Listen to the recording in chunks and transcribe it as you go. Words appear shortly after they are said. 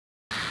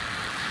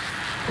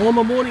Well, on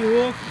my morning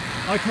walk,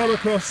 I come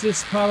across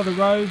this part of the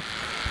road,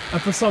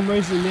 and for some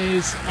reason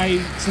there's a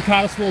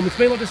cicada swarm. It's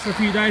been like this for a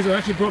few days. I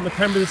actually brought my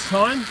camera this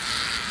time,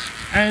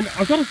 and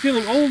I've got a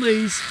feeling all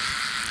these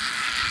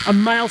are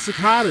male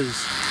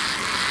cicadas.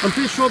 I'm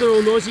pretty sure they're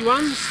all noisy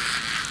ones.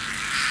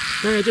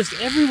 They're just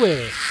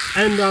everywhere.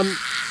 And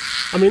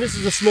I mean, this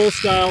is a small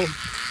scale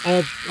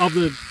of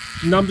the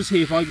numbers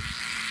here. If I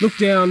look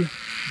down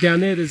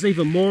there, there's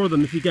even more of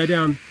them if you go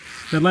down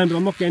that lane, but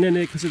I'm not going in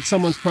there because it's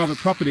someone's private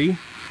property.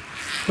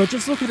 But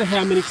just look at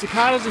how many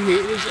cicadas are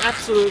here. It is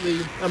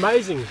absolutely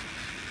amazing.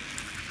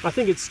 I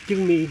think it's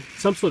given me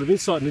some sort of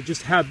insight into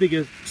just how big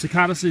a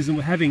cicada season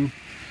we're having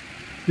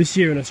this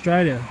year in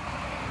Australia.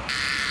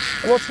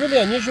 And what's really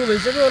unusual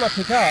is everyone I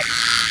pick up,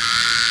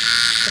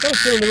 I've got a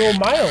feeling they're all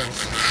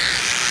males.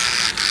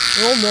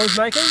 They're all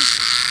noisemakers.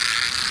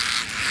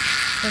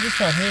 I just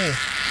can't hear.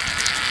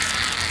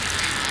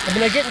 And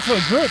when they get into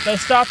a group, they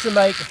start to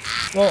make,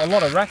 well, a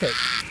lot of racket.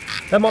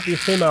 That might be a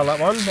female, that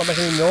one, not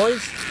making any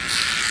noise.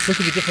 Look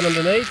a bit different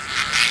underneath.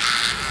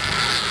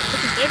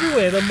 It's just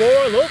everywhere. The more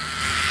I look,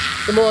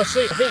 the more I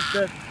see. I think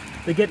that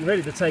they're getting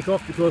ready to take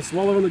off because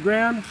while they're on the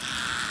ground,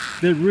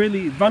 they're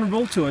really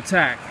vulnerable to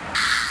attack.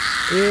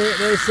 Yeah,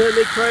 they're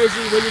certainly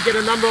crazy. When you get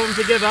a number of them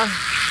together,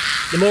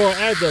 the more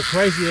I add, the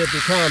crazier it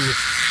becomes.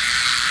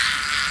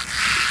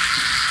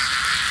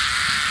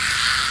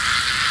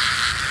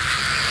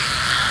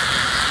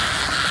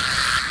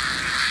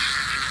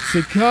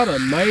 Cicada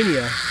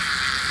mania.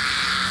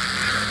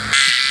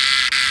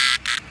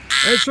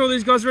 Are you sure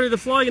these guys are ready to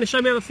fly? You gonna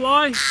show me how to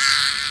fly?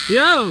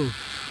 Yo!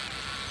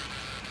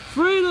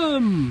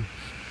 Freedom!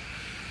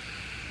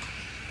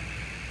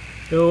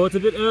 Oh, it's a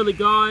bit early,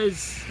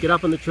 guys. Get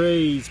up in the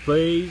trees,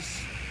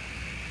 please.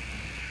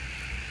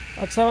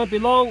 Like so, it won't be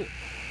long,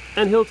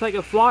 and he'll take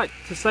a flight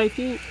to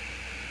safety.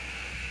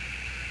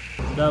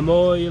 The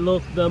more you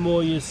look, the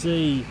more you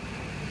see.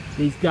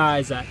 These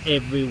guys are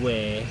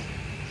everywhere.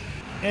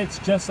 It's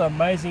just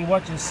amazing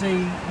what you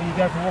see when you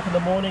go for a walk in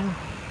the morning.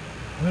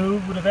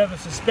 Who would have ever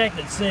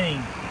suspected seeing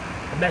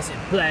a massive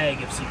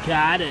plague of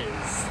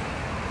cicadas?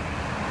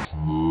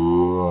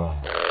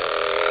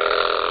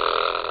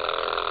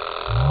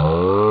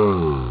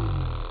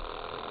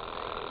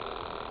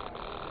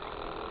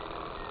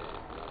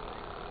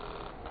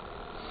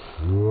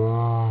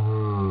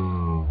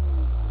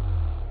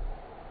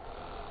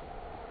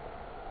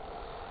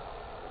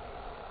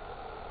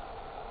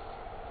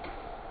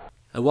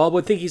 And while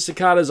we're thinking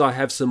cicadas, I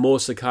have some more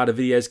cicada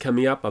videos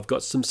coming up. I've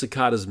got some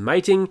cicadas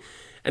mating,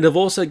 and I've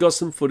also got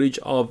some footage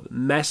of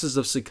masses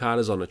of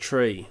cicadas on a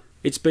tree.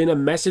 It's been a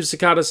massive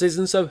cicada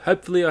season, so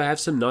hopefully I have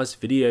some nice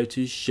video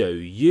to show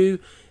you.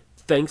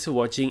 Thanks for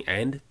watching,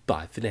 and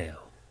bye for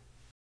now.